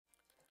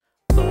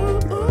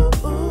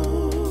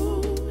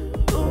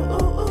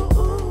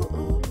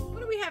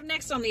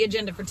next on the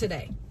agenda for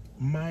today?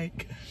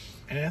 Mike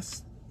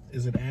Aston.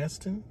 Is it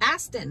Aston?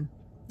 Aston.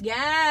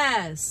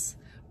 Yes.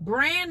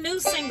 Brand new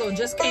single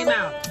just came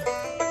out.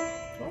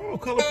 Oh,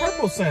 Color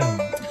Purple sound.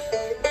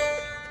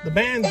 The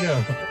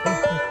banjo.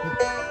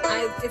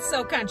 It's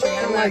so country.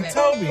 I love like it.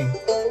 Toby.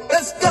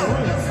 Let's go.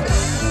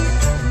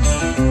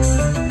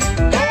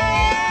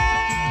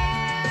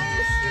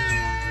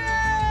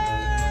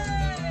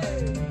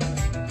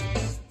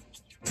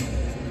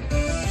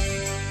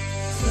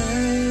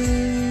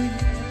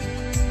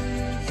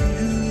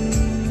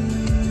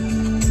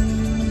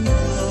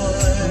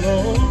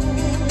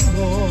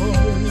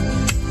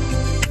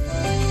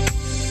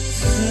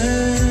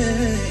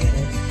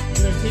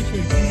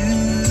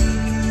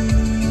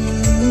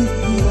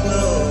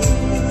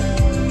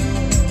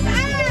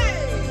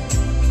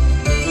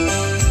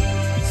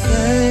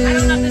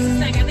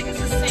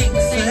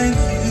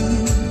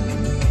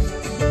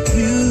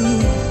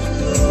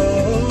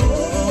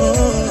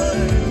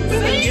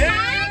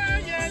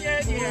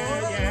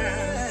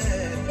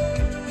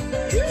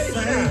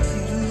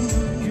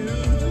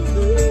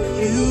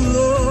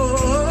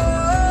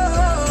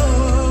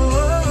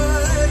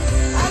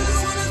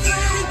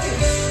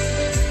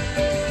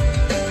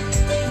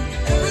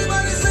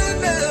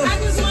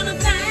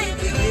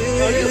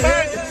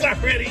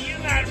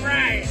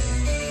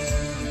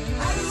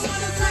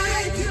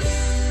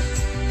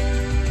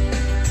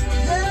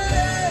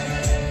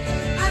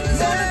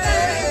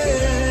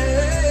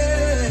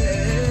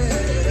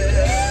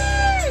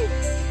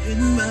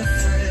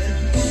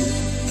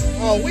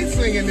 Oh, we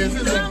singing this.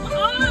 Come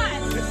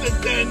on. It's a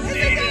done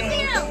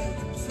deal.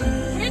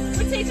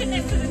 We're teaching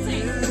this to the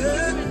team.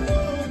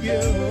 You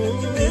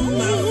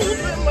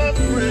my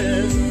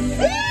friend.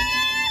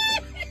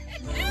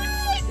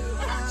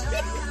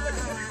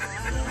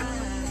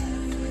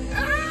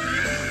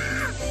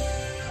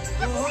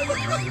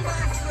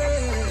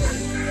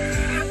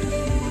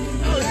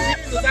 Oh,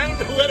 Jesus, I don't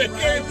know where it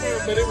came from,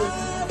 but it was...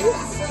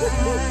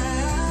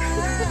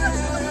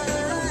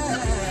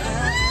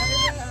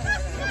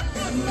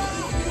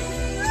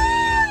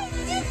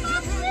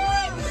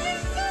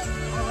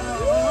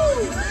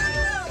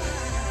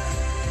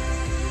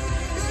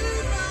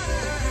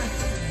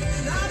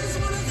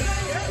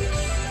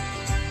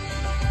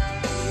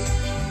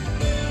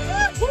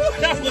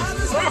 That was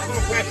strong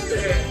right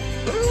there.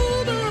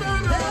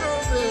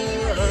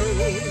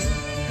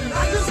 I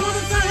just want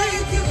to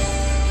thank you.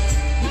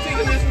 We're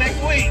taking this next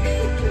week.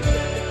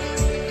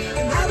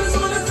 I just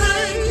want to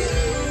thank you.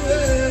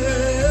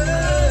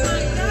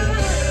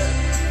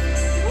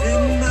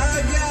 Oh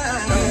my God. I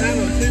don't have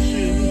no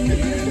tissue.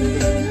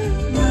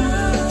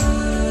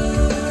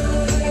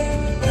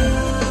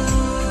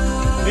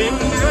 In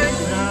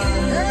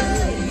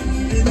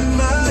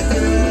my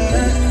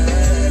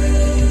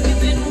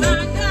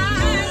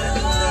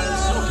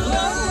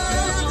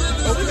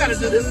to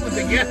do this one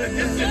together. It's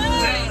just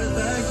insane.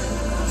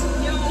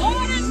 You're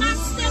ordering my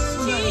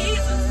steps,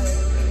 Jesus.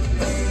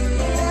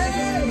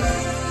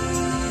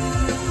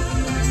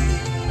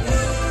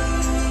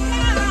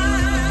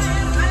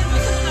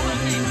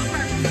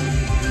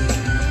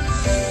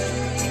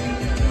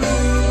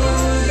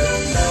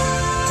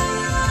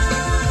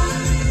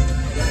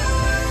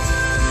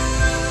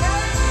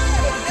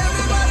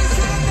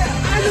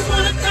 I just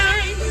want to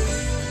thank you.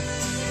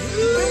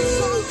 You've been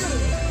so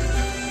good.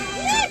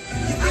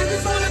 I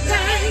just want to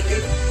thank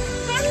you.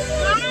 I just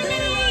want to thank you.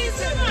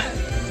 And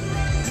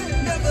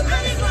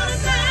I just want to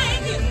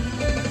thank you.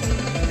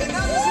 I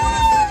just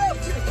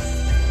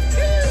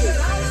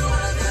want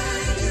to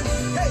thank you.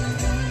 Hey,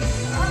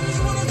 I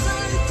just want to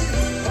thank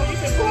you. Oh, you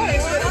can play,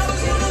 man. I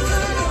just want to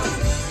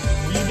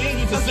thank you. You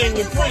need to sing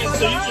with friends,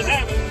 so you can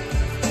have it.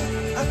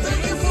 I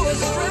thank you for the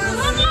strength.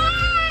 Come on!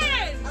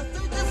 I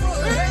thank you for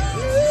the help.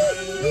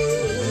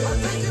 I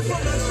thank you for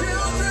the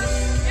children.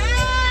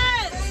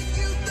 Yes!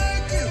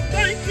 Thank you.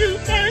 Thank you,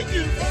 thank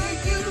you.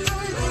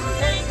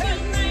 Thank you,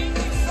 thank you.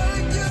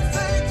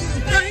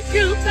 Thank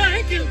you,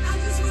 thank you. I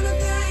just want to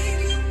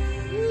thank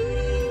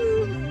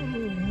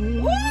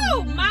you.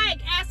 Woo!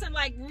 Mike Aston,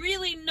 like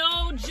really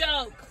no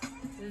joke.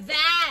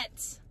 That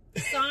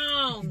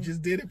song. You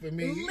just did it for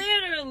me.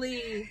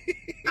 Literally.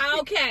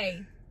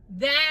 Okay.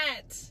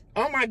 That.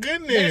 Oh my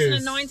goodness.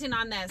 There's an anointing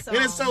on that song.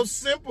 And it's so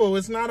simple.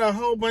 It's not a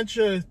whole bunch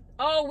of...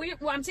 Oh,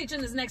 I'm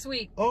teaching this next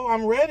week. Oh,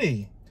 I'm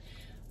ready.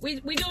 We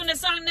doing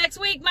this song next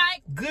week,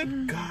 Mike.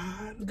 Good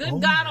God.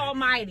 Good God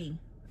Almighty.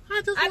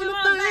 I just want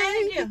want to to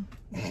thank you.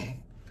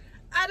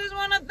 I just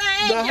want to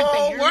thank The you.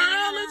 whole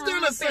world is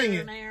gonna sing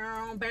it.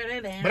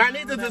 But I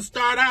need to just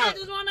start I out.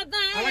 just want to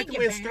thank I like the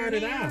way it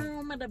started out. I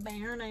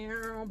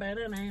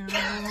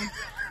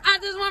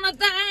just want to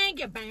thank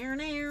you.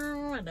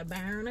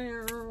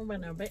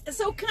 It's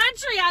so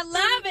country. I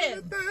love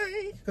it.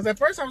 Because at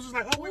first I was just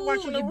like, oh, we're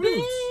watching the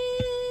Roots.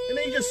 And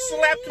then you just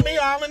slapped me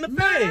all in the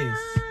face.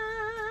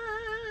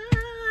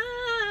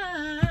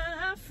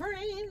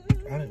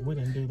 We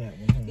didn't do that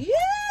one. Huh? You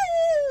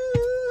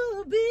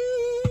be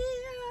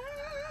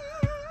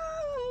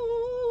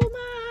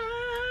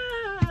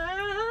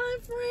my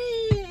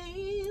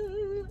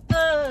friend.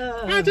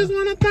 I I just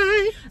want to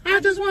thank. I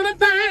just want to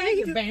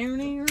thank you.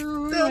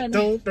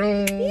 Don't.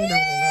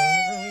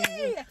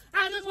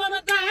 I just want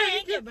to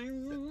thank you.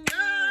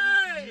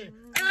 Hey.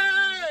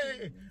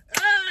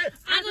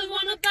 I just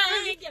want to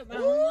thank you.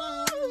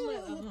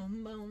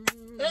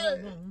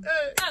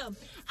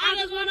 I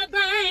just want to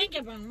thank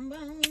you.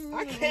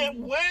 I can't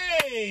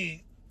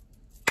wait.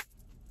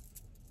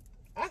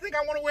 I think I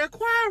want to wear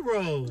choir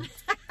robes.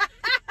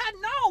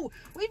 No,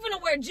 we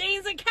finna wear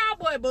jeans and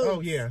cowboy boots. Oh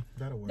yeah,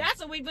 that'll work. That's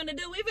what we finna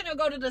do. We finna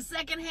go to the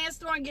secondhand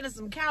store and get us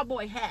some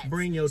cowboy hats.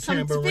 Bring your some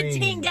tambourine.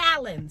 15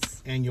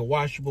 gallons. And your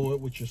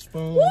washboard with your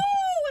spoon. Woo!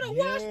 With a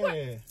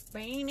washboard.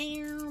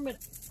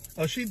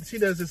 Oh, she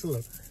does this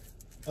look.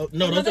 Oh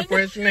no, those are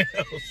fresh nails.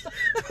 They new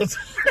fresh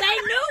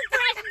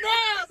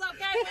nails,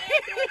 okay? We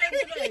ain't doing them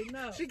today.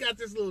 No. She got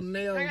this little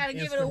nail. I gotta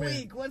give it a instrument.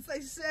 week. Once they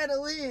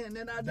settle in,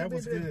 then I'll do That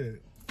was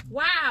good.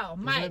 Wow,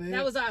 Mike,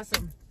 that was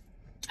awesome.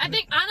 I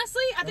think,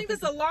 honestly, this is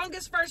the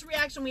longest first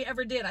reaction we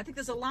ever did. I think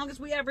this is the longest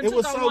we ever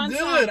took on one song. It was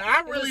so good.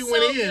 I really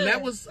went in.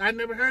 That was, I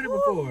never heard it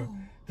before.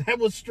 That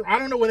was, I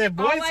don't know where that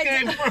voice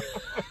came from.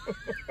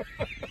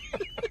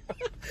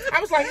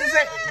 I was like, what's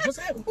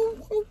that?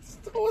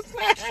 What's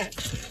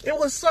that? It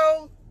was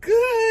so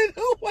good.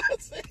 Who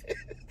was it?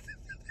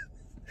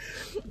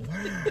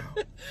 Wow.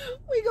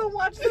 We gonna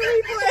watch the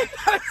replay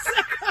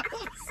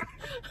ourselves.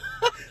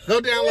 Go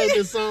download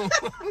this song.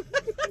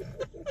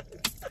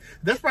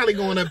 That's probably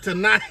going up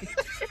tonight.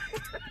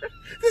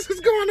 This is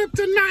going up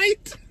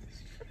tonight.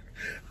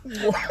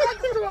 Wow. I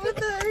just want to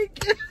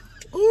thank you.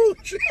 Ooh,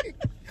 gee.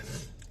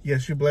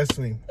 Yes, you bless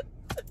me.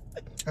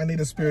 I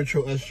need a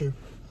spiritual usher.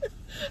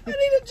 I need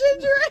a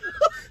ginger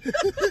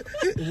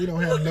ale. We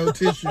don't have no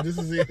tissue. This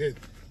is it.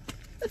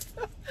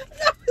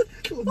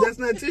 That's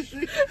not tissue.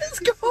 It's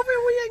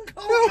COVID. We ain't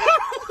COVID.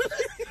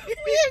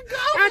 We ain't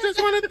COVID. I just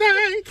want to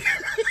thank.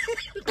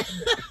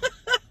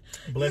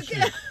 Bless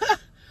you.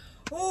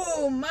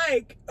 Oh,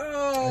 Mike. Oh.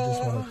 I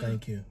just want to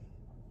thank you.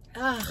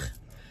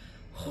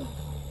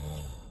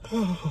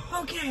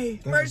 Okay.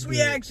 First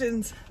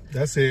reactions.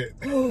 That's it.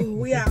 Oh,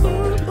 we out.